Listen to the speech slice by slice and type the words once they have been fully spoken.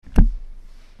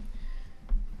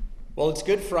Well, it's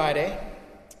Good Friday,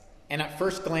 and at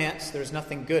first glance, there's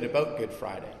nothing good about Good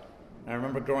Friday. And I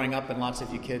remember growing up, and lots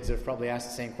of you kids have probably asked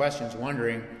the same questions,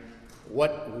 wondering,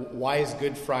 why is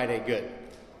Good Friday good?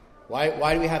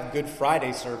 Why do we have Good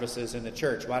Friday services in the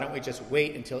church? Why don't we just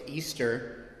wait until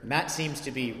Easter? And that seems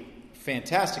to be a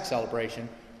fantastic celebration.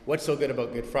 What's so good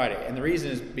about Good Friday? And the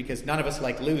reason is because none of us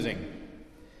like losing.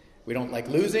 We don't like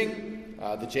losing.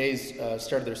 The Jays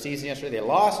started their season yesterday. They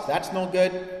lost. That's no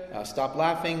good. Stop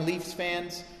laughing, Leafs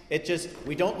fans.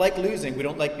 We don't like losing. We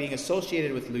don't like being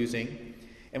associated with losing.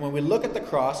 And when we look at the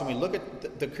cross and we look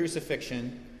at the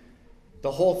crucifixion,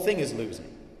 the whole thing is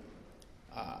losing.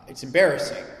 It's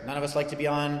embarrassing. None of us like to be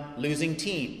on losing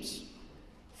teams.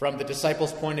 From the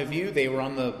disciples' point of view, they were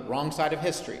on the wrong side of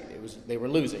history. They were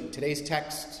losing. Today's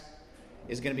text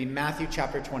is going to be Matthew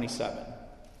chapter 27.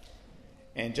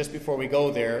 And just before we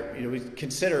go there, we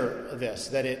consider this,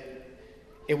 that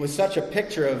it was such a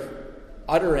picture of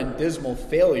utter and dismal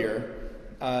failure.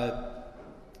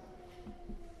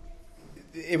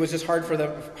 It was just hard for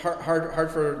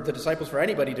the disciples, for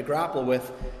anybody to grapple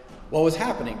with what was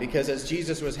happening, because as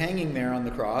Jesus was hanging there on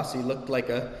the cross, he looked like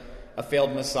a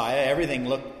failed Messiah. Everything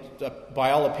looked,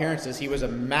 by all appearances, he was a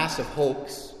massive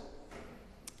hoax.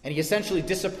 And he essentially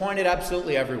disappointed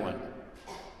absolutely everyone.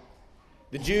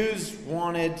 The Jews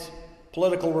wanted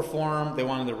political reform. They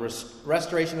wanted the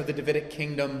restoration of the Davidic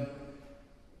kingdom.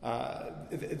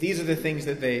 These are the things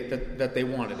that they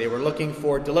wanted. They were looking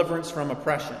for deliverance from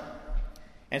oppression.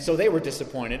 And so they were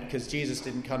disappointed because Jesus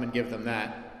didn't come and give them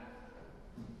that.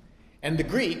 And the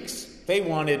Greeks, they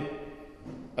wanted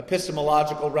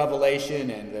epistemological revelation,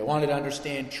 and they wanted to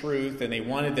understand truth, and they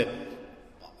wanted to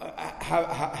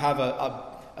have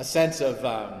a sense of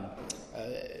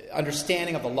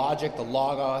understanding of the logic, the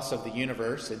logos of the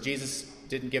universe. And Jesus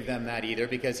didn't give them that either,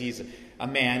 because he's a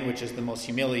man, which is the most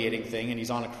humiliating thing, and he's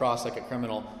on a cross like a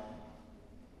criminal.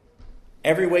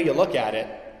 Every way you look at it,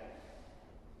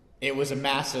 it was a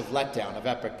massive letdown of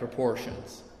epic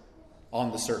proportions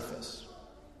on the surface.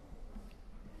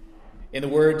 In the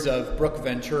words of Brooke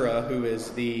Ventura, who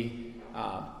is the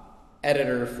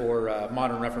editor for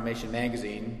Modern Reformation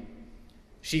magazine,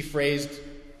 she phrased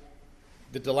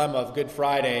the dilemma of Good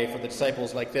Friday for the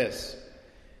disciples like this: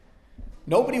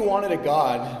 nobody wanted a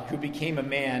God who became a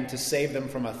man to save them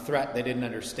from a threat they didn't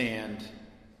understand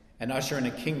and usher in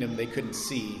a kingdom they couldn't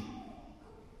see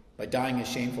by dying a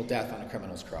shameful death on a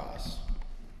criminal's cross.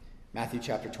 Matthew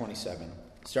chapter 27,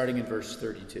 starting in verse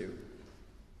 32.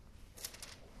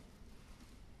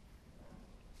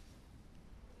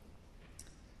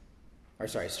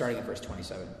 Starting in verse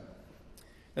 27.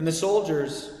 Then the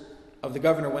soldiers of the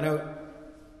governor went out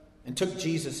and took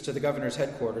Jesus to the governor's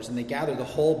headquarters, and they gathered the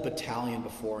whole battalion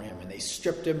before him, and they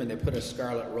stripped him, and they put a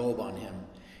scarlet robe on him,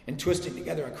 and twisting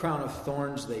together a crown of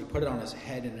thorns, they put it on his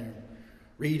head and a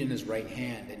reed in his right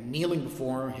hand, and kneeling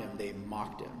before him, they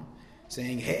mocked him,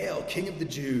 saying, "Hail, King of the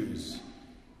Jews!"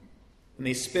 And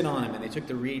they spit on him, and they took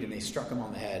the reed, and they struck him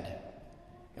on the head.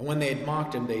 And when they had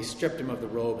mocked him, they stripped him of the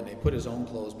robe, and they put his own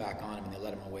clothes back on him, and they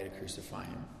led him away to crucify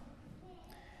him.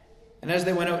 And as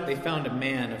they went out, they found a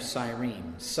man of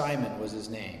Cyrene. Simon was his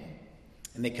name.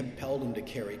 And they compelled him to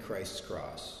carry Christ's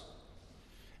cross.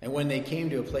 And when they came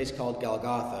to a place called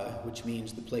Golgotha, which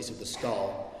means the place of the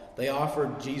skull, they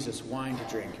offered Jesus wine to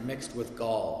drink, mixed with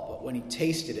gall. But when he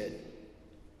tasted it,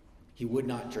 he would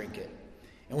not drink it.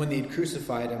 And when they had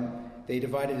crucified him, they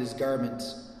divided his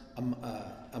garments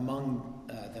among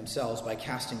themselves by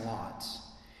casting lots.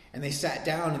 And they sat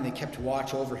down and they kept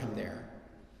watch over him there.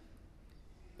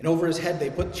 And over his head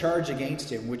they put charge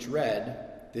against him, which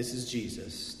read, "This is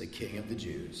Jesus, the King of the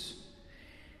Jews."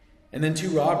 And then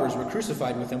 2 robbers were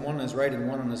crucified with him, one on his right and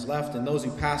one on his left. And those who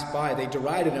passed by, they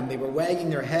derided him. They were wagging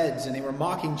their heads, and they were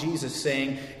mocking Jesus,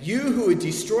 saying, "You who would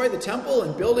destroy the temple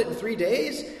and build it in 3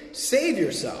 days, save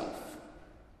yourself.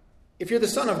 If you're the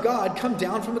Son of God, come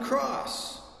down from the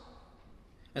cross."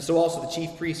 And so also the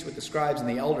chief priests with the scribes and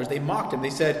the elders, they mocked him. They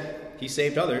said, "He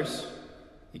saved others.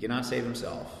 He cannot save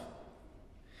himself.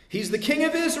 He's the King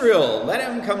of Israel. Let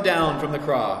him come down from the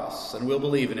cross, and we'll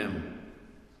believe in him.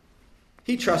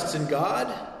 He trusts in God.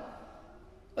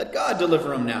 Let God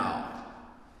deliver him now,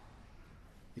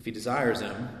 if he desires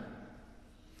him.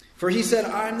 For he said,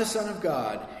 'I'm the Son of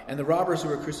God.'" And the robbers who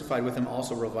were crucified with him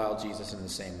also reviled Jesus in the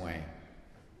same way.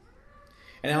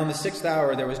 And now in the 6th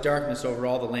hour there was darkness over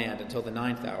all the land until the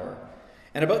 9th hour.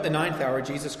 And about the 9th hour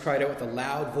Jesus cried out with a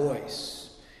loud voice,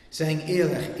 saying,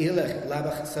 "Elech, Elech,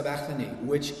 lama sabachthani,"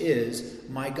 which is,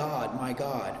 my God,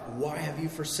 why have you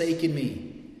forsaken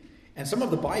me?" And some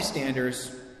of the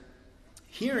bystanders,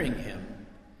 hearing him,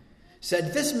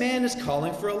 said, "This man is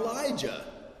calling for Elijah."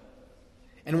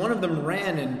 And one of them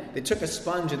ran and they took a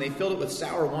sponge and they filled it with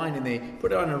sour wine and they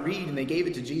put it on a reed and they gave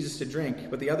it to Jesus to drink.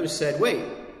 But the others said, "Wait,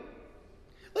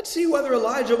 let's see whether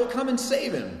Elijah will come and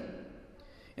save him."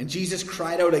 And Jesus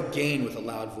cried out again with a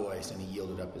loud voice, and he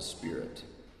yielded up his spirit.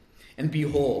 And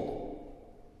behold,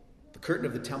 the curtain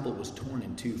of the temple was torn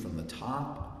in two from the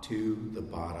top to the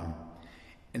bottom.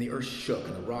 And the earth shook,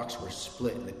 and the rocks were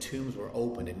split, and the tombs were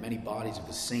opened, and many bodies of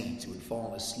the saints who had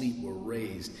fallen asleep were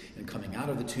raised. And coming out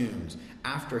of the tombs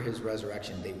after his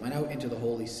resurrection, they went out into the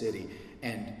holy city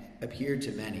and appeared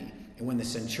to many. And when the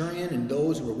centurion and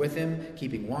those who were with him,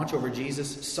 keeping watch over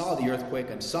Jesus, saw the earthquake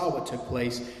and saw what took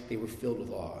place, they were filled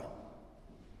with awe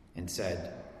and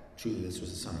said, "Truly this was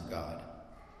the Son of God."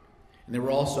 And there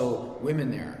were also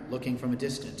women there, looking from a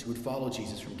distance, who had followed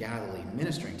Jesus from Galilee,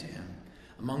 ministering to him,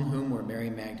 among whom were Mary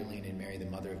Magdalene and Mary, the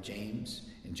mother of James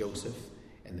and Joseph,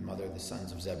 and the mother of the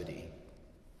sons of Zebedee.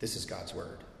 This is God's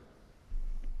word.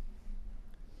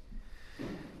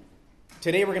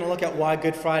 Today we're going to look at why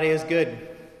Good Friday is good.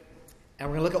 And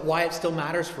we're going to look at why it still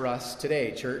matters for us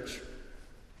today, church.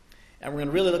 And we're going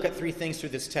to really look at three things through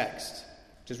this text,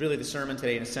 which is really the sermon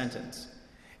today in a sentence.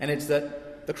 And it's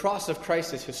that the cross of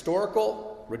Christ is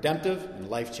historical, redemptive, and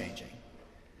life-changing.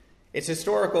 It's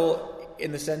historical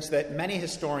in the sense that many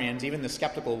historians, even the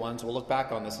skeptical ones, will look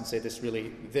back on this and say this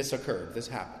occurred, this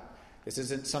happened. This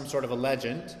isn't some sort of a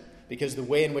legend, because the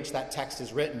way in which that text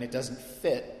is written, it doesn't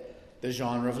fit the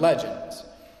genre of legends.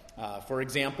 For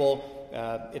example,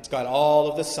 it's got all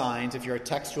of the signs. If you're a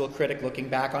textual critic looking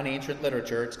back on ancient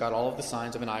literature, it's got all of the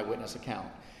signs of an eyewitness account.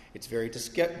 It's very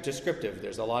descriptive.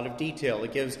 There's a lot of detail.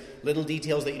 It gives little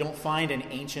details that you don't find in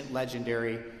ancient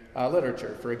legendary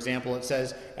literature. For example, it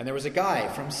says, and there was a guy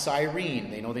from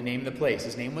Cyrene. They know the name of the place.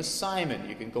 His name was Simon.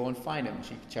 You can go and find him.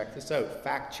 You can check this out.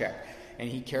 Fact check. And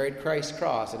he carried Christ's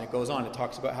cross. And it goes on. It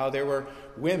talks about how there were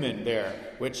women there,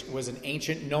 which was an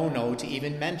ancient no-no to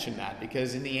even mention that.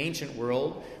 Because in the ancient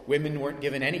world, women weren't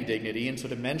given any dignity. And so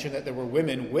to mention that there were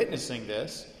women witnessing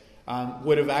this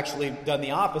would have actually done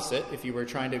the opposite if you were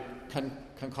trying to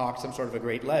concoct some sort of a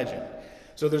great legend.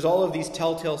 So there's all of these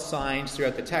telltale signs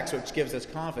throughout the text which gives us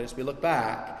confidence. We look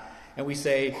back and we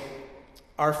say,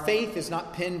 our faith is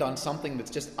not pinned on something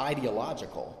that's just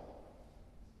ideological.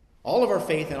 All of our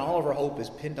faith and all of our hope is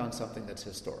pinned on something that's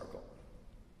historical.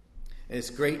 And this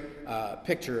great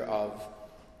picture of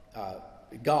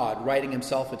God writing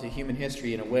himself into human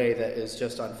history in a way that is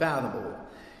just unfathomable.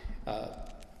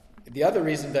 The other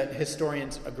reason that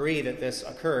historians agree that this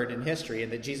occurred in history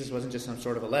and that Jesus wasn't just some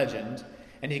sort of a legend,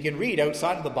 and you can read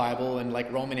outside of the Bible in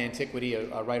like Roman antiquity,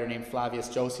 a writer named Flavius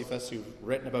Josephus who's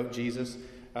written about Jesus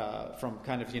from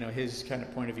kind of, his kind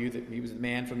of point of view that he was a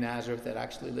man from Nazareth that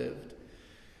actually lived.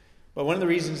 But one of the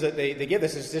reasons that they give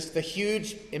this is just the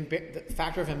huge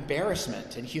factor of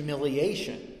embarrassment and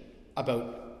humiliation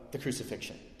about the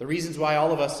crucifixion. The reasons why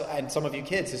all of us, and some of you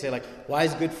kids, to say like, why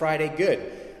is Good Friday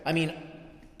good? I mean,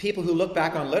 people who look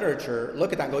back on literature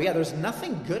look at that and go, yeah, there's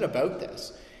nothing good about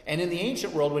this. And in the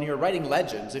ancient world, when you were writing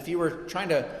legends, if you were trying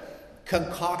to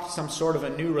concoct some sort of a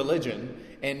new religion,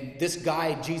 and this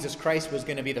guy, Jesus Christ, was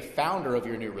going to be the founder of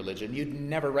your new religion, you'd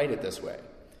never write it this way.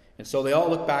 And so they all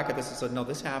look back at this and said, no,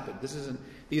 this happened.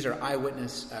 These are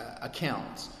eyewitness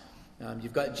accounts.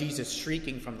 You've got Jesus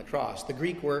shrieking from the cross. The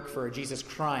Greek word for Jesus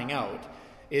crying out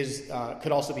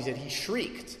could also be said he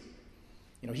shrieked.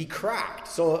 He cracked.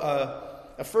 So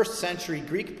a first century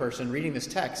Greek person reading this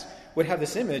text would have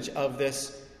this image of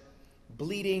this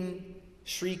bleeding,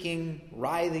 shrieking,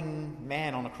 writhing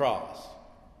man on a cross.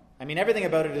 I mean, everything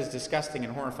about it is disgusting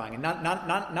and horrifying, and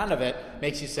none of it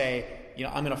makes you say,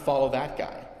 I'm going to follow that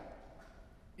guy.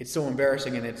 It's so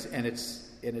embarrassing and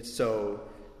it's so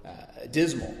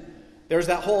dismal. There's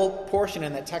that whole portion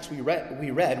in that text we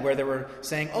read where they were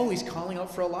saying, "Oh, he's calling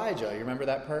out for Elijah." You remember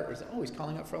that part? "Oh, he's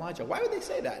calling out for Elijah." Why would they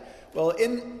say that? Well,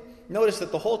 notice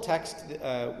that the whole text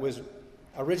was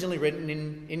originally written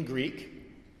in Greek.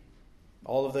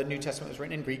 All of the New Testament was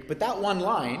written in Greek, but that one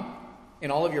line in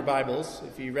all of your Bibles,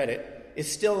 if you read it,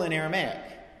 is still in Aramaic.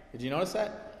 Did you notice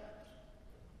that?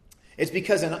 It's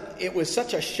because it was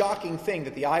such a shocking thing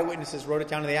that the eyewitnesses wrote it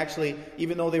down, and they actually,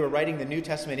 even though they were writing the New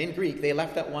Testament in Greek, they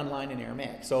left that one line in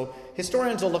Aramaic. So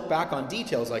historians will look back on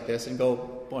details like this and go,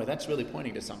 boy, that's really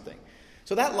pointing to something.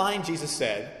 So that line Jesus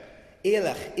said,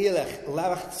 "Elech, Elech,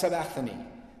 lama sabachthani."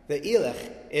 The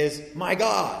Elech is my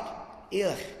God.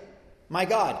 Elech, my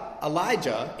God.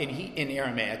 Elijah in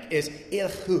Aramaic is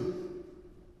Elchu.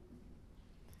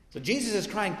 So Jesus is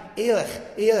crying,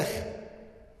 "Elech, Elech."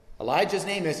 Elijah's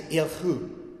name is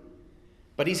Elchu.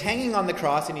 But he's hanging on the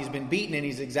cross, and he's been beaten, and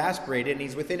he's exasperated, and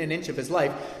he's within an inch of his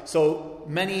life. So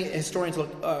many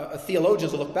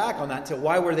theologians will look back on that and say,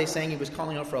 why were they saying he was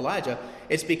calling out for Elijah?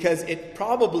 It's because it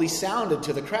probably sounded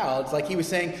to the crowds like he was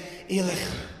saying, Eli,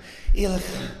 Eli,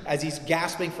 as he's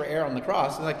gasping for air on the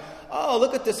cross. And like, oh,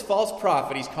 look at this false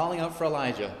prophet. He's calling out for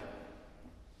Elijah.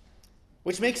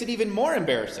 Which makes it even more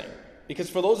embarrassing. Because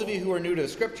for those of you who are new to the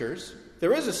scriptures,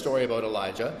 there is a story about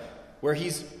Elijah where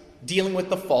he's dealing with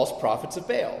the false prophets of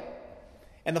Baal.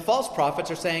 And the false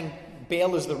prophets are saying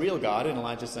Baal is the real God, and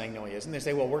Elijah's saying no, he isn't. They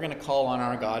say, well, we're going to call on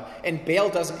our God, and Baal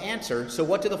doesn't answer, so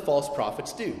what do the false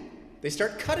prophets do? They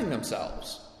start cutting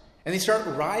themselves, and they start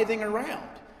writhing around,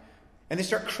 and they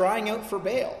start crying out for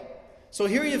Baal. So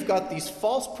here you've got these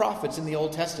false prophets in the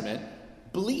Old Testament,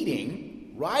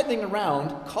 bleeding, writhing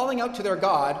around, calling out to their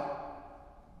God,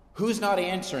 who's not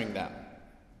answering them.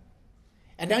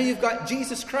 And now you've got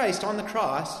Jesus Christ on the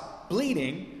cross,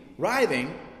 bleeding,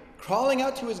 writhing, crawling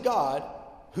out to his God,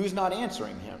 who's not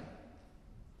answering him.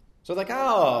 So like,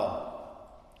 oh,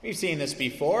 we've seen this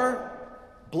before.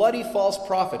 Bloody false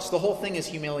prophets. The whole thing is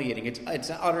humiliating. It's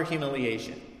an utter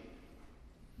humiliation.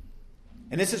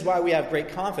 And this is why we have great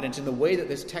confidence in the way that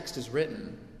this text is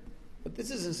written. But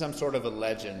this isn't some sort of a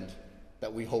legend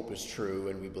that we hope is true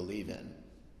and we believe in.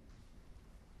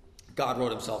 God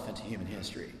wrote himself into human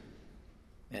history.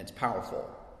 And it's powerful.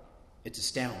 It's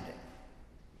astounding.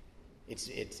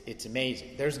 It's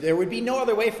amazing. There would be no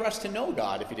other way for us to know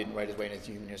God if he didn't write his way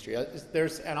into human history.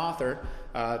 There's an author,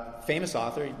 famous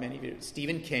author, many of you,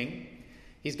 Stephen King.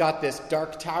 He's got this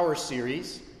Dark Tower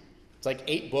series. It's like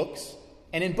 8 books.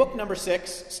 And in book number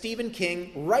 6, Stephen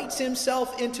King writes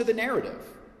himself into the narrative.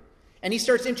 And he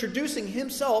starts introducing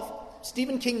himself,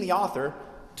 Stephen King the author,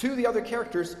 to the other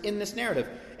characters in this narrative.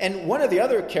 And one of the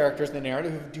other characters in the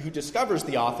narrative who discovers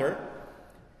the author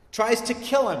tries to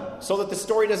kill him so that the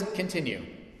story doesn't continue.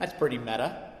 That's pretty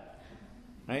meta,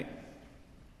 right?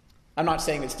 I'm not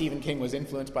saying that Stephen King was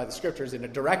influenced by the scriptures in a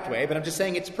direct way, but I'm just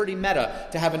saying it's pretty meta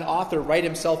to have an author write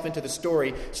himself into the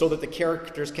story so that the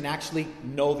characters can actually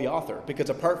know the author, because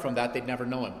apart from that, they'd never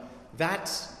know him.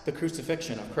 That's the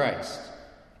crucifixion of Christ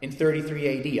in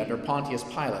 33 AD under Pontius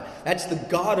Pilate. That's the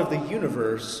God of the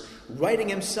universe writing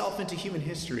himself into human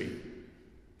history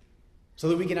so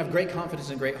that we can have great confidence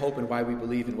and great hope in why we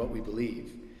believe in what we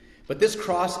believe. But this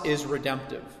cross is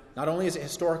redemptive. Not only is it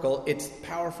historical, it's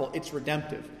powerful, it's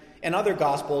redemptive. In other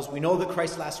Gospels, we know that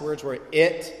Christ's last words were,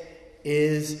 "It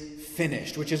is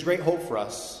finished," which is great hope for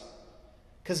us,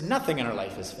 because nothing in our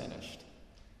life is finished.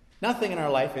 Nothing in our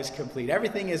life is complete.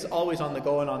 Everything is always on the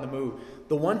go and on the move.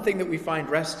 The one thing that we find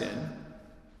rest in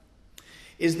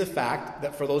is the fact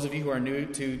that for those of you who are new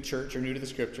to church or new to the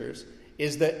scriptures,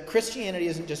 is that Christianity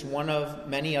isn't just one of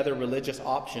many other religious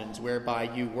options whereby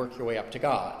you work your way up to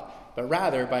God, but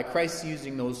rather by Christ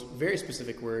using those very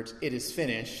specific words, "It is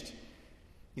finished,"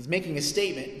 he's making a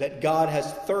statement that God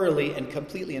has thoroughly and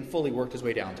completely and fully worked his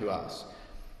way down to us.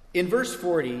 In verse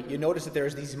 40, you notice that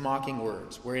there's these mocking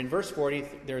words, where in verse 40,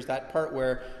 there's that part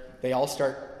where they all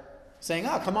start saying,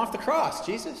 come off the cross,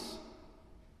 Jesus.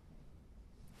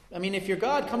 I mean, if you're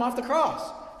God, come off the cross.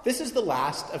 This is the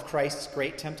last of Christ's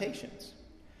great temptations.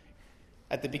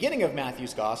 At the beginning of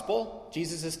Matthew's gospel,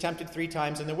 Jesus is tempted 3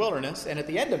 times in the wilderness, and at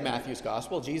the end of Matthew's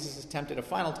gospel, Jesus is tempted a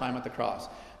final time at the cross.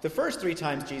 The first 3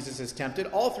 times Jesus is tempted,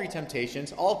 all 3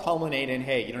 temptations, all culminate in,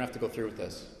 hey, you don't have to go through with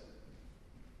this.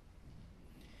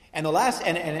 And the last,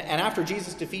 and after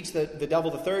Jesus defeats the devil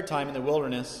the 3rd time in the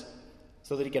wilderness,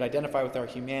 so that he could identify with our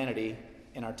humanity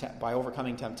by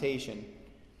overcoming temptation,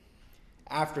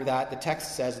 after that, the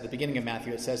text says, at the beginning of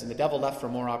Matthew, it says, "And the devil left for a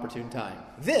more opportune time."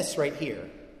 This right here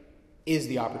is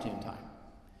the opportune time.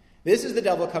 This is the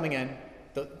devil coming in,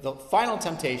 the final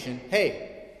temptation.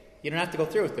 Hey, you don't have to go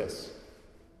through with this.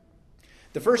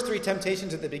 The first 3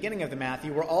 temptations at the beginning of the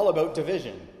Matthew were all about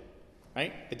division.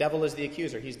 Right? The devil is the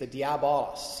accuser. He's the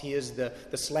diabolos. He is the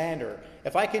slanderer.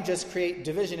 If I can just create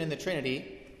division in the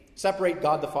Trinity, separate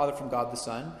God the Father from God the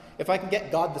Son, if I can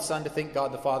get God the Son to think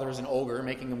God the Father is an ogre,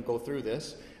 making him go through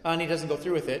this, and he doesn't go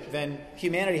through with it, then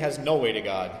humanity has no way to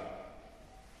God.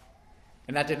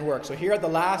 And that didn't work. So here are the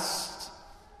last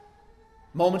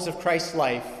moments of Christ's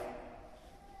life.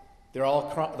 They're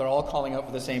all calling out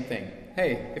for the same thing.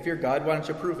 Hey, if you're God, why don't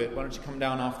you prove it? Why don't you come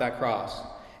down off that cross?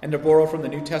 And to borrow from the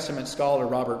New Testament scholar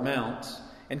Robert Mount,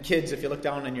 and kids, if you look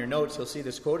down in your notes, you'll see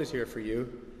this quote is here for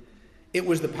you. It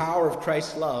was the power of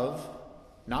Christ's love,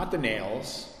 not the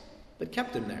nails, that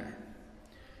kept him there.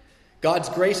 God's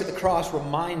grace at the cross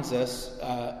reminds us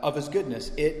of his goodness.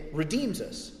 It redeems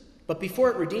us. But before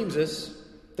it redeems us,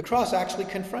 the cross actually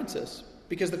confronts us,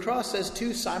 because the cross says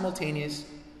 2 simultaneous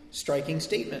striking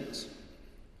statements.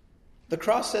 The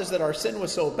cross says that our sin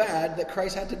was so bad that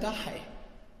Christ had to die.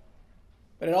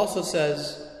 But it also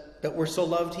says that we're so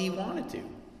loved he wanted to.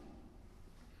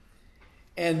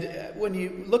 And when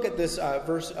you look at this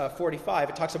verse 45,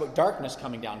 it talks about darkness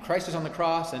coming down. Christ is on the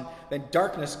cross, and then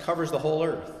darkness covers the whole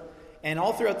earth. And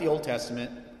all throughout the Old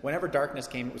Testament, whenever darkness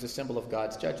came, it was a symbol of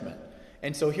God's judgment.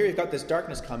 And so here you've got this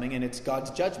darkness coming, and it's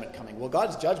God's judgment coming. Well,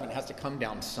 God's judgment has to come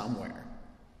down somewhere.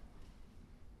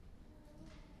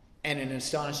 And in an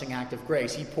astonishing act of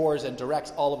grace, he pours and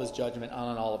directs all of his judgment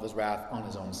and all of his wrath on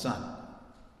his own Son,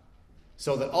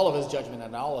 so that all of his judgment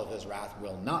and all of his wrath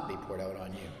will not be poured out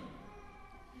on you.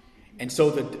 And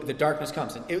so the darkness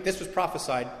comes. And this was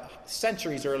prophesied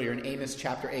centuries earlier in Amos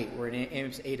chapter 8, where in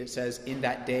Amos 8 it says, "In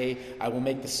that day I will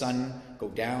make the sun go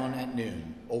down at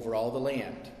noon over all the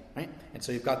land." Right? And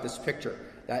so you've got this picture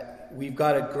that we've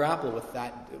got to grapple with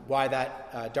that, why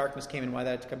that darkness came and why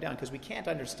that had to come down. Because we can't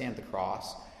understand the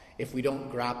cross if we don't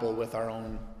grapple with our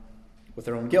own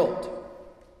guilt.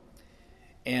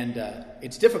 And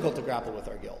it's difficult to grapple with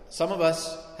our guilt. Some of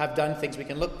us have done things, we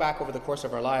can look back over the course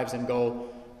of our lives and go,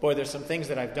 boy, there's some things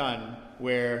that I've done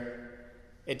where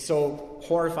it's so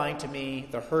horrifying to me,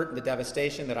 the hurt and the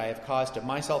devastation that I have caused to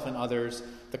myself and others.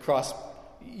 The cross,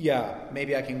 yeah,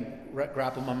 maybe I can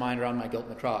grapple my mind around my guilt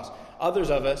and the cross.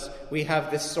 Others of us, we have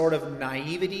this sort of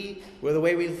naivety with the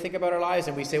way we think about our lives,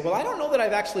 and we say, well, I don't know that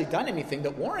I've actually done anything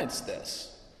that warrants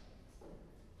this.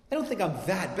 I don't think I'm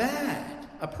that bad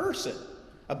a person.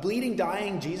 A bleeding,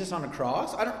 dying Jesus on a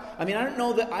cross? I don't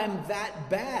know that I'm that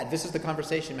bad. This is the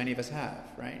conversation many of us have,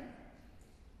 right?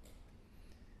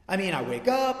 I mean, I wake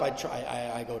up,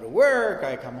 I go to work,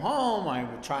 I come home, I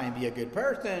try and be a good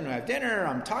person, I have dinner,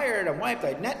 I'm tired, I'm wiped,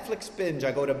 I Netflix binge,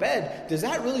 I go to bed. Does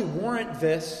that really warrant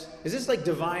this? Is this like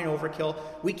divine overkill?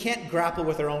 We can't grapple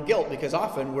with our own guilt because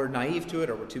often we're naive to it,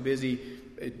 or we're too busy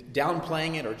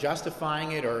downplaying it or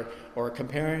justifying it or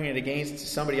comparing it against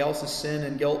somebody else's sin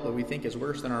and guilt that we think is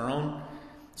worse than our own.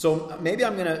 So maybe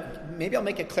I'll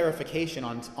make a clarification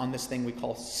on this thing we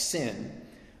call sin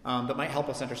that might help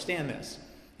us understand this.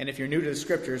 And if you're new to the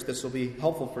Scriptures, this will be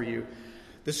helpful for you.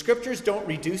 The Scriptures don't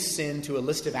reduce sin to a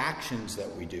list of actions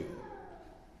that we do.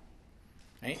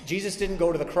 Right? Jesus didn't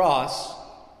go to the cross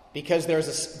because there's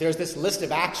this list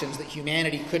of actions that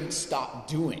humanity couldn't stop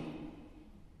doing.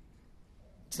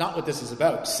 It's not what this is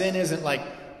about. Sin isn't like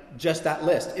just that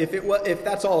list. If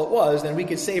that's all it was, then we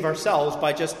could save ourselves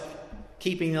by just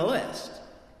keeping the list.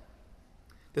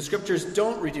 The Scriptures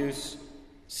don't reduce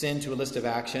sin to a list of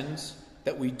actions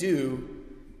that we do.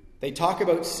 They talk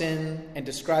about sin and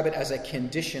describe it as a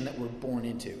condition that we're born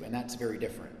into, and that's very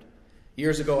different.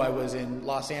 Years ago, I was in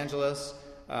Los Angeles,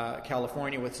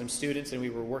 California, with some students, and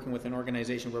we were working with an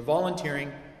organization. We're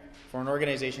volunteering for an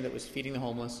organization that was feeding the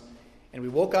homeless. And we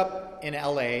woke up in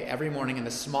LA every morning, and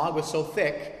the smog was so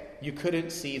thick, you couldn't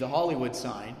see the Hollywood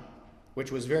sign,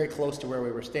 which was very close to where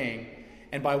we were staying.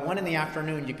 And by 1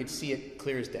 p.m, you could see it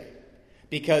clear as day.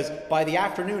 Because by the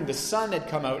afternoon, the sun had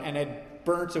come out and had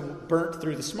burnt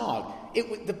through the smog.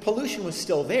 The pollution was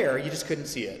still there, you just couldn't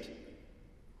see it.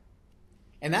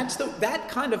 And that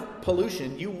kind of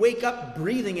pollution, you wake up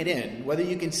breathing it in, whether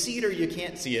you can see it or you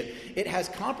can't see it. It has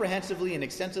comprehensively and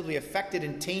extensively affected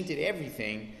and tainted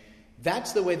everything.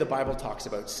 That's the way the Bible talks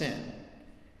about sin.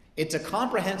 It's a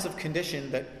comprehensive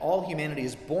condition that all humanity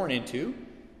is born into,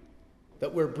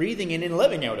 that we're breathing in and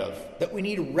living out of, that we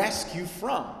need rescue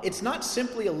from. It's not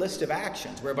simply a list of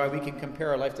actions whereby we can compare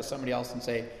our life to somebody else and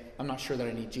say, I'm not sure that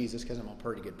I need Jesus because I'm a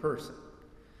pretty good person.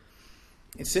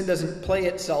 And sin doesn't play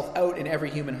itself out in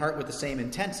every human heart with the same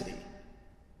intensity.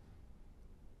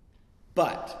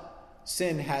 But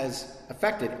sin has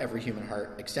affected every human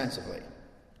heart extensively.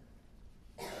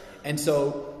 And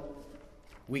so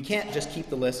we can't just keep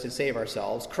the list and save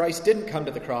ourselves. Christ didn't come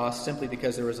to the cross simply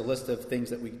because there was a list of things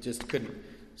that we just couldn't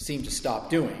seem to stop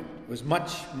doing. It was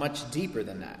much, much deeper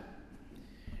than that.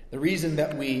 The reason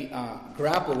that we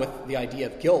grapple with the idea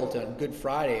of guilt on Good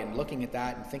Friday and looking at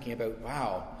that and thinking about,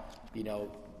 wow,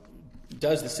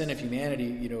 does the sin of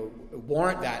humanity,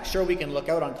 warrant that? Sure, we can look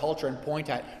out on culture and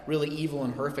point at really evil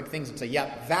and horrific things and say,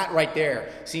 yeah, that right there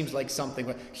seems like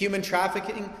something. Human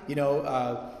trafficking,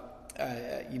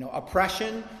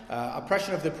 oppression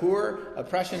of the poor,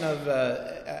 oppression of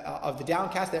the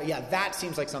downcast. That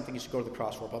seems like something you should go to the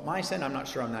cross for. But my sin, I'm not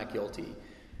sure I'm that guilty.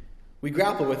 We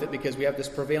grapple with it because we have this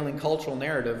prevailing cultural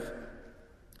narrative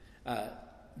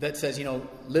that says,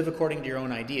 live according to your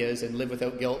own ideas and live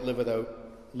without guilt, live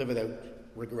without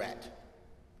regret.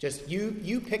 Just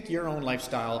you pick your own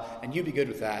lifestyle and you be good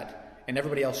with that, and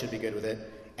everybody else should be good with it,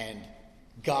 and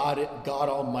God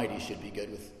Almighty should be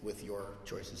good with your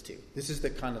choices too. This is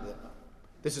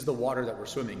the water that we're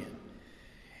swimming in.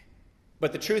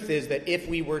 But the truth is that if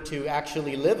we were to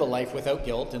actually live a life without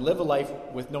guilt and live a life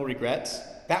with no regrets,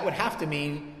 that would have to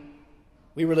mean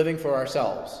we were living for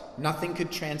ourselves. Nothing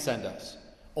could transcend us.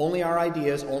 Only our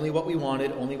ideas, only what we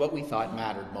wanted, only what we thought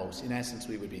mattered most. In essence,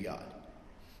 we would be God.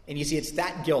 And you see, it's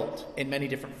that guilt in many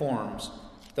different forms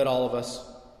that all of us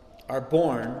are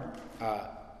born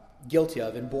guilty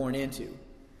of and born into.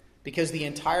 Because the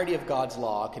entirety of God's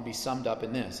law can be summed up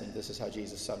in this, and this is how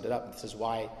Jesus summed it up. This is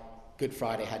why Good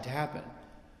Friday had to happen.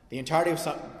 The entirety of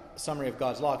summary of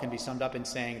God's law can be summed up in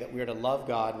saying that we are to love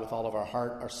God with all of our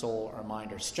heart, our soul, our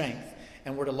mind, our strength,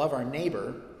 and we're to love our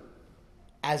neighbor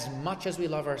as much as we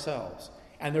love ourselves.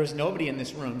 And there's nobody in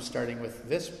this room, starting with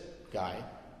this guy,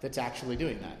 that's actually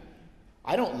doing that.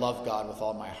 I don't love God with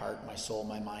all my heart, my soul,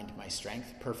 my mind, my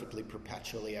strength, perfectly,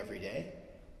 perpetually, every day.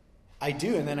 I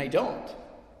do, and then I don't.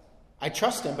 I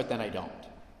trust him, but then I don't.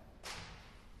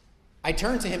 I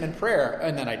turn to him in prayer,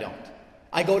 and then I don't.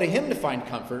 I go to him to find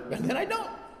comfort, and then I don't.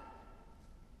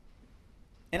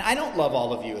 And I don't love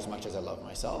all of you as much as I love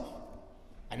myself.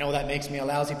 I know that makes me a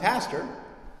lousy pastor.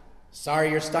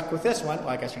 Sorry you're stuck with this one. Well,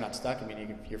 I guess you're not stuck. I mean,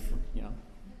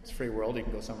 it's a free world. You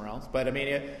can go somewhere else. But I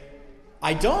mean,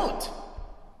 I don't.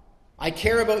 I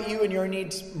care about you and your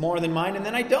needs more than mine, and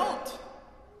then I don't.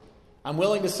 I'm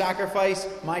willing to sacrifice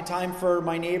my time for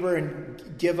my neighbor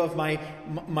and give of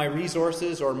my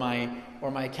resources or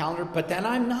my calendar, but then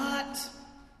I'm not.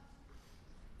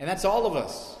 And that's all of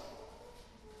us.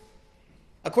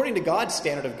 According to God's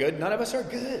standard of good, none of us are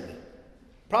good.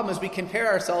 Problem is we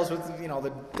compare ourselves with the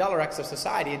Delorex of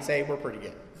society and say we're pretty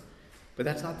good. But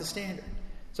that's not the standard.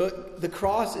 So the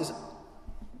cross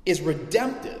is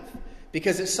redemptive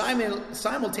because it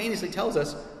simultaneously tells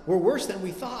us we're worse than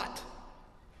we thought.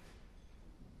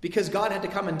 Because God had to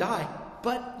come and die.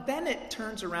 But then it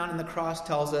turns around and the cross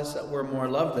tells us that we're more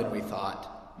loved than we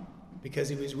thought. Because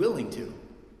he was willing to.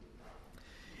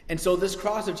 And so this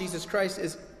cross of Jesus Christ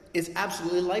is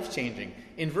absolutely life-changing.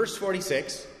 In verse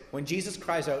 46, when Jesus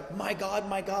cries out, my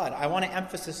God, I want to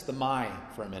emphasize the my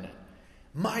for a minute.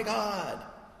 My God.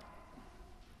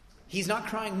 He's not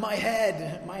crying, my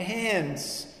head, my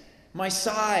hands, my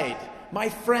side, my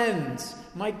friends,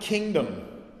 my kingdom.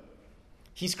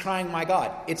 He's crying, my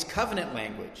God. It's covenant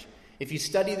language. If you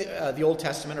study the Old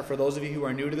Testament, or for those of you who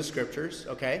are new to the Scriptures,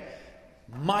 okay,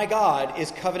 my God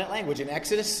is covenant language. In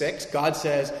Exodus 6, God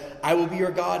says, I will be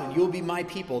your God and you will be my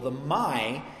people. The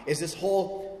my is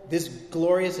this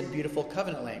glorious and beautiful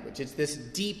covenant language. It's this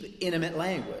deep, intimate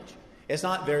language. It's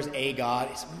not there's a God,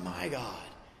 it's my God.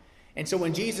 And so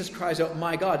when Jesus cries out,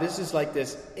 my God, this is like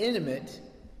this intimate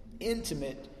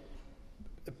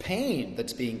pain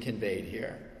that's being conveyed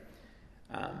here.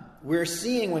 We're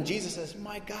seeing when Jesus says,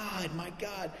 my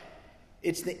God,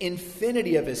 it's the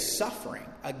infinity of his suffering,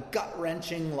 a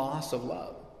gut-wrenching loss of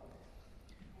love.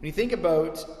 When you think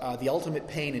about the ultimate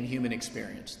pain in human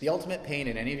experience, the ultimate pain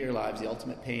in any of your lives, the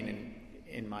ultimate pain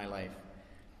in my life,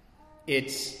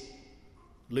 it's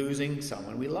losing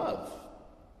someone we love.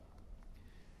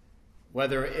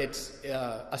 Whether it's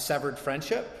a severed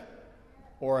friendship,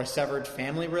 or a severed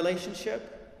family relationship,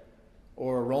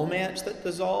 or a romance that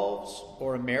dissolves,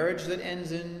 or a marriage that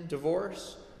ends in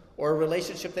divorce, or a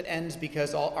relationship that ends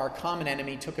because our common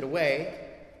enemy took it away,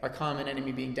 our common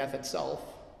enemy being death itself.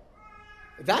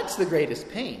 That's the greatest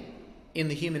pain in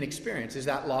the human experience, is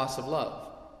that loss of love.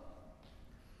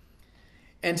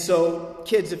 And so,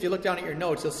 kids, if you look down at your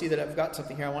notes, you'll see that I've got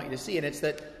something here I want you to see, and it's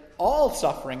that all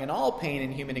suffering and all pain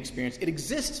in human experience, it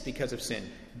exists because of sin.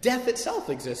 Death itself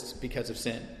exists because of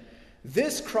sin.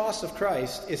 This cross of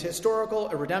Christ is historical,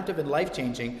 redemptive, and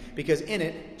life-changing because in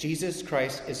it, Jesus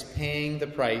Christ is paying the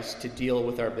price to deal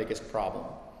with our biggest problem,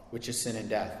 which is sin and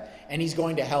death. And he's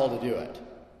going to hell to do it.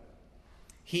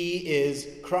 He is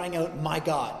crying out, my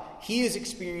God. He is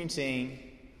experiencing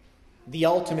the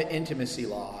ultimate intimacy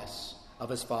loss of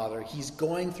his Father. He's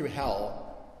going through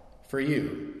hell for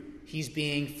you. He's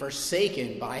being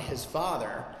forsaken by his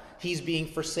Father. He's being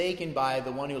forsaken by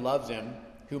the one who loves him,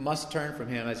 who must turn from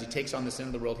him as he takes on the sin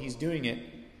of the world. He's doing it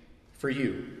for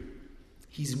you.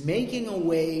 He's making a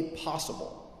way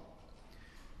possible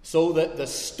so that the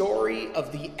story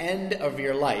of the end of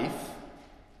your life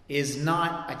is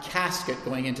not a casket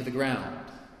going into the ground.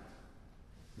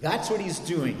 That's what he's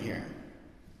doing here.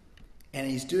 And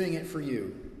he's doing it for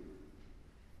you.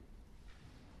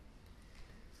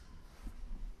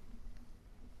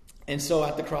 And so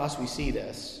at the cross we see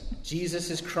this. Jesus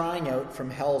is crying out from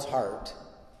hell's heart,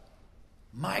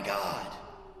 my God,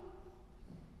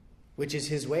 which is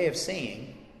his way of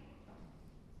saying,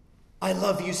 I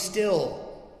love you still.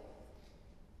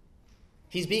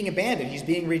 He's being abandoned. He's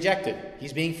being rejected.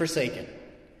 He's being forsaken.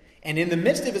 And in the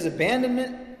midst of his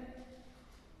abandonment,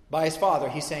 by his Father,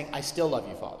 he's saying, I still love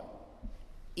you, Father.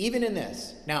 Even in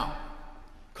this. Now,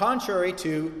 contrary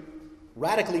to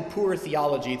radically poor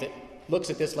theology that looks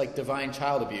at this like divine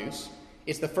child abuse,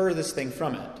 it's the furthest thing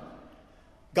from it.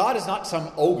 God is not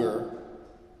some ogre.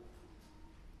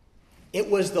 It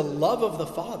was the love of the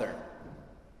Father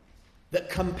that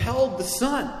compelled the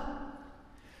Son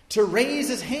to raise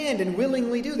his hand and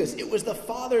willingly do this. It was the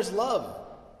Father's love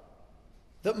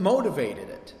that motivated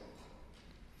it.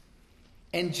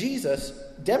 And Jesus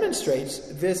demonstrates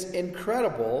this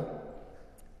incredible,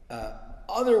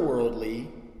 otherworldly,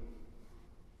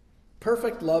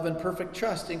 perfect love and perfect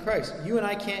trust in Christ. You and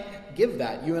I can't give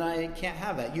that. You and I can't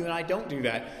have that. You and I don't do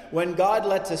that. When God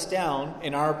lets us down,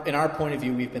 in our point of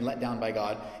view, we've been let down by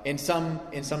God in some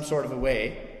sort of a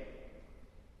way.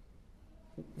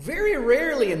 Very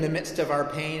rarely in the midst of our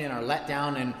pain and our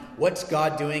letdown and what's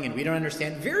God doing and we don't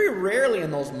understand, very rarely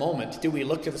in those moments do we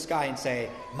look to the sky and say,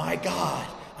 my God,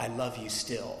 I love you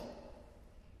still.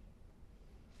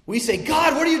 We say,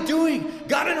 God, what are you doing?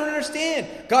 God, I don't understand.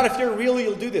 God, if you're real,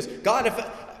 you'll do this. God,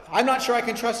 I'm not sure I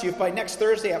can trust you if by next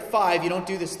Thursday at 5 you don't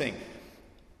do this thing.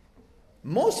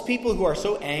 Most people who are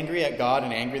so angry at God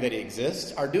and angry that he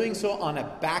exists are doing so on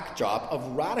a backdrop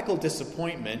of radical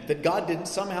disappointment that God didn't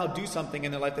somehow do something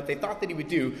in their life that they thought that he would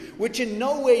do, which in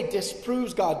no way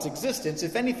disproves God's existence.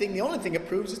 If anything, the only thing it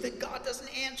proves is that God doesn't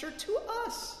answer to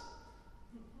us.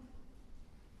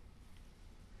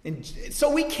 And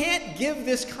so we can't give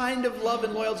this kind of love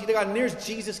and loyalty to God. And there's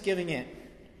Jesus giving it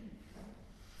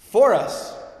for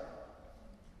us.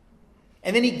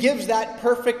 And then he gives that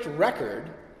perfect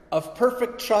record of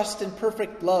perfect trust and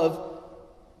perfect love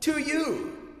to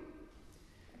you,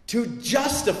 to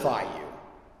justify you.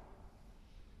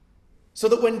 So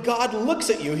that when God looks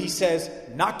at you, he says,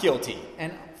 not guilty.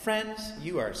 And friends,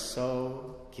 you are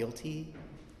so guilty.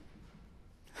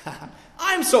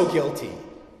 I'm so guilty.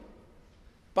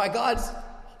 By God's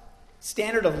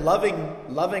standard of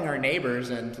loving our neighbors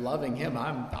and loving him,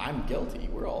 I'm guilty.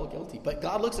 We're all guilty. But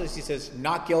God looks at us, he says,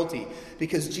 not guilty.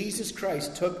 Because Jesus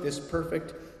Christ took this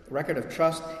perfect record of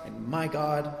trust, and my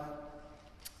God,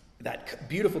 that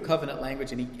beautiful covenant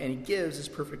language, and he gives his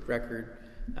perfect record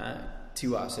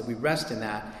to us. And we rest in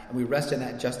that, and we rest in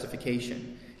that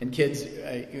justification. And kids,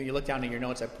 you look down at your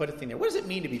notes, I put a thing there. What does it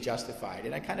mean to be justified?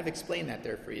 And I kind of explain that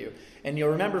there for you. And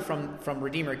you'll remember from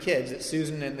Redeemer Kids that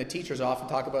Susan and the teachers often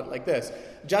talk about it like this.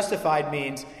 Justified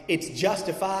means it's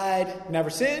justified, never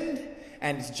sinned,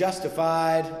 and it's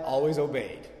justified, always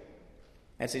obeyed.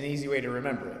 That's an easy way to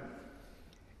remember it.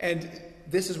 And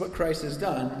this is what Christ has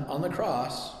done on the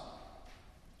cross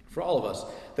for all of us.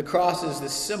 The cross is the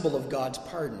symbol of God's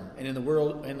pardon. And in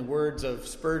the words of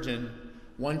Spurgeon,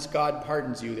 once God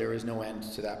pardons you, there is no end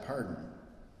to that pardon.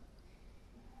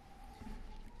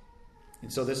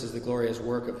 And so this is the glorious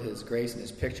work of his grace and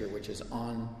his picture, which is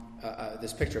on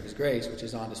this picture of his grace, which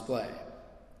is on display.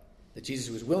 That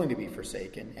Jesus was willing to be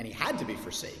forsaken, and he had to be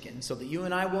forsaken, so that you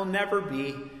and I will never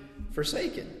be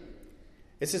forsaken.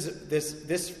 This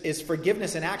is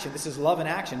forgiveness in action. This is love in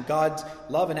action. God's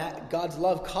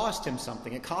love cost him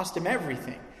something. It cost him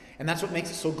everything, and that's what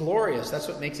makes it so glorious. That's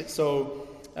what makes it so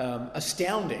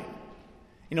astounding.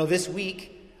 You know, this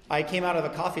week I came out of the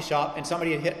coffee shop and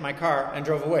somebody had hit my car and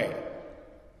drove away.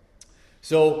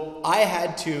 So I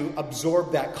had to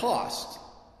absorb that cost.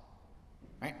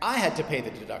 Right? I had to pay the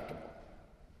deductible.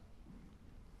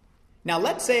 Now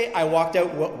let's say I walked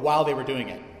out while they were doing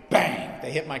it. Bang!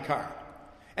 They hit my car.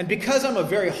 And because I'm a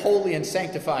very holy and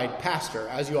sanctified pastor,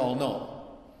 as you all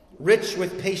know, rich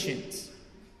with patience,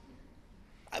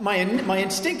 my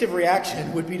instinctive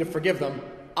reaction would be to forgive them,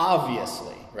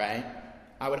 obviously, right?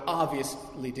 I would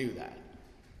obviously do that.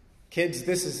 Kids,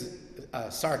 this is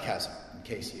sarcasm, in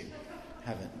case you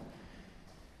haven't.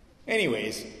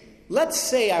 Anyways, let's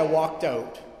say I walked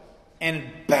out and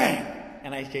bang,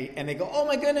 and they go, oh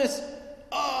my goodness,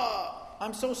 oh,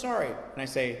 I'm so sorry. And I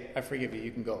say, I forgive you,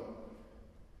 you can go.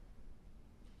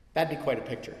 That'd be quite a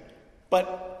picture.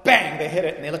 But bang, they hit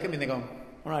it, and they look at me and they go,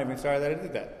 I'm not even sorry that I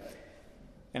did that.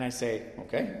 And I say,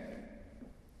 okay,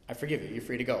 I forgive you, you're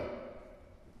free to go.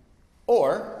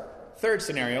 Or, third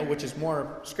scenario, which is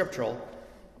more scriptural,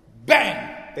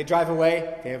 bang, they drive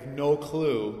away, they have no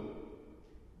clue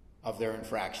of their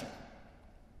infraction.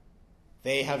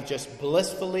 They have just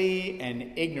blissfully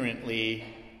and ignorantly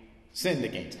sinned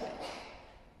against me,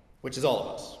 which is all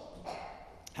of us.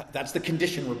 That's the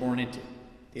condition we're born into,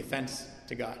 the offense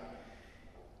to God.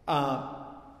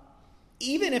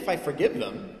 Even if I forgive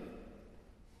them,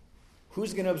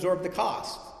 who's going to absorb the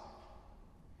cost?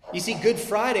 You see, Good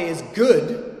Friday is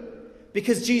good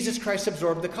because Jesus Christ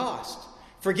absorbed the cost.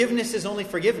 Forgiveness is only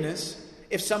forgiveness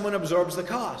if someone absorbs the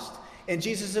cost. and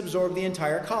Jesus absorbed the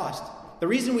entire cost. The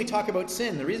reason we talk about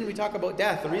sin, the reason we talk about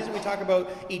death, the reason we talk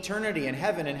about eternity and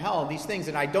heaven and hell and these things,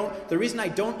 and the reason I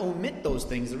don't omit those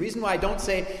things, the reason why I don't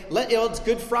say, it's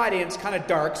Good Friday and it's kind of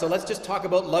dark, so let's just talk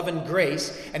about love and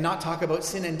grace and not talk about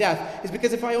sin and death, is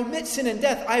because if I omit sin and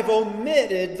death, I've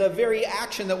omitted the very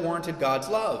action that warranted God's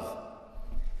love.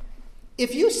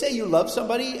 If you say you love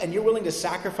somebody and you're willing to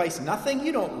sacrifice nothing,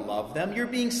 you don't love them. You're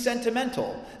being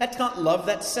sentimental. That's not love,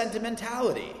 that's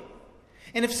sentimentality.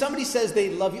 And if somebody says they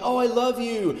love you, I love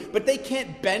you, but they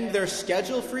can't bend their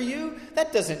schedule for you,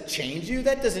 that doesn't change you,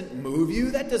 that doesn't move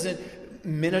you, that doesn't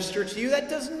minister to you, that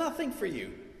does nothing for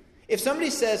you. If somebody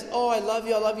says, I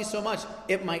love you so much,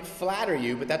 it might flatter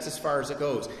you, but that's as far as it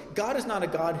goes. God is not a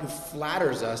God who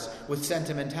flatters us with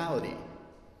sentimentality.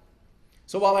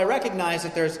 So while I recognize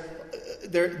that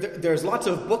there's lots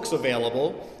of books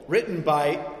available written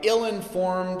by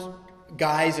ill-informed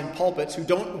guys in pulpits who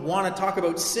don't want to talk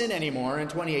about sin anymore in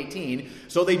 2018,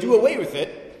 so they do away with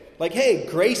it. Like, hey,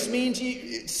 grace means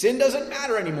sin doesn't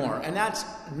matter anymore, and that's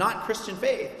not Christian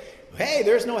faith. Hey,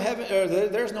 there's no heaven, or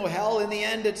there's no hell in the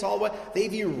end. It's all what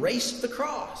they've erased the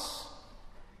cross.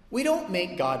 We don't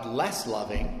make God less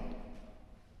loving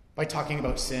by talking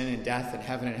about sin and death and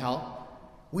heaven and hell.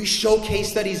 We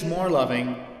showcase that he's more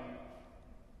loving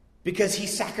because he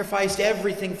sacrificed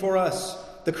everything for us.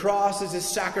 The cross is his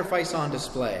sacrifice on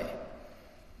display.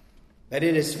 That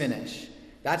it is finished.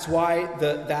 That's why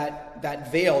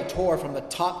that veil tore from the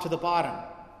top to the bottom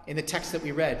in the text that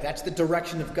we read. That's the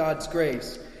direction of God's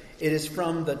grace. It is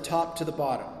from the top to the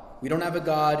bottom. We don't have a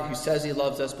God who says he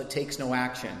loves us but takes no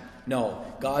action. No,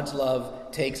 God's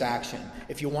love takes action.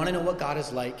 If you want to know what God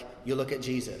is like, you look at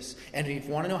Jesus. And if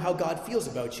you want to know how God feels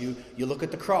about you, you look at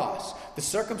the cross. The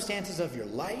circumstances of your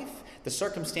life, the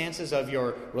circumstances of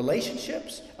your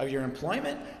relationships, of your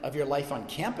employment, of your life on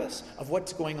campus, of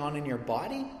what's going on in your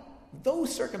body,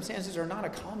 those circumstances are not a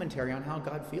commentary on how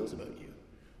God feels about you.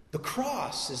 The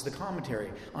cross is the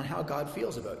commentary on how God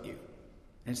feels about you.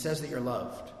 And it says that you're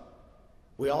loved.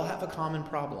 We all have a common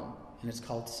problem, and it's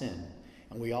called sin.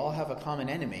 And we all have a common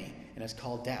enemy, and it's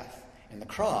called death. And the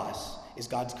cross is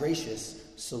God's gracious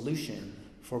solution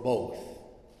for both.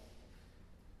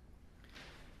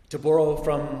 To borrow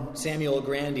from Samuel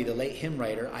Grandy, the late hymn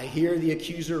writer, I hear the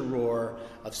accuser roar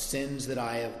of sins that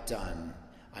I have done.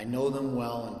 I know them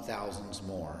well and thousands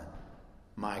more.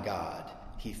 My God,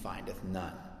 he findeth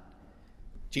none.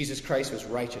 Jesus Christ was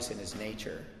righteous in his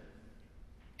nature,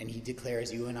 and he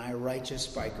declares you and I righteous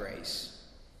by grace.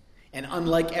 And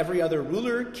unlike every other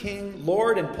ruler, king,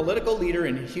 lord, and political leader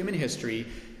in human history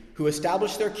who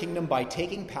established their kingdom by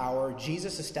taking power,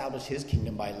 Jesus established his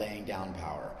kingdom by laying down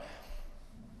power.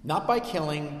 Not by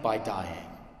killing, by dying.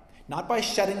 Not by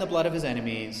shedding the blood of his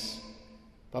enemies,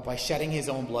 but by shedding his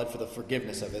own blood for the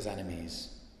forgiveness of his enemies.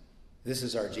 This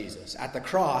is our Jesus. At the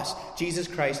cross, Jesus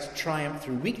Christ triumphed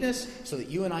through weakness so that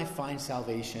you and I find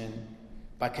salvation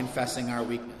by confessing our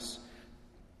weakness.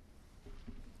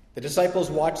 The disciples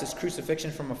watched this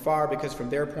crucifixion from afar because from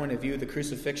their point of view, the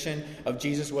crucifixion of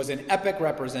Jesus was an epic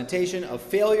representation of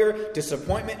failure,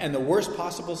 disappointment, and the worst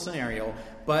possible scenario.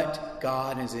 But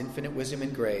God, in his infinite wisdom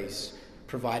and grace,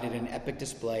 provided an epic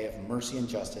display of mercy and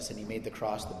justice, and he made the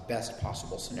cross the best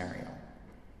possible scenario.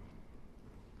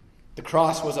 The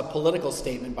cross was a political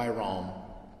statement by Rome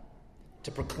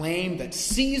to proclaim that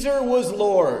Caesar was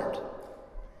Lord.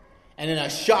 And in a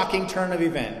shocking turn of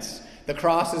events, the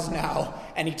cross is now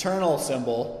an eternal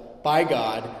symbol by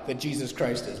God that Jesus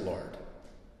Christ is Lord.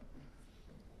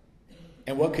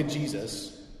 And what could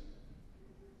Jesus,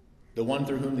 the one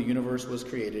through whom the universe was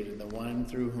created and the one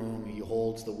through whom he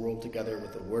holds the world together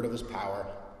with the word of his power,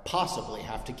 possibly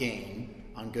have to gain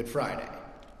on Good Friday?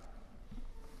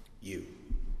 You.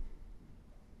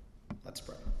 Let's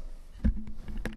pray.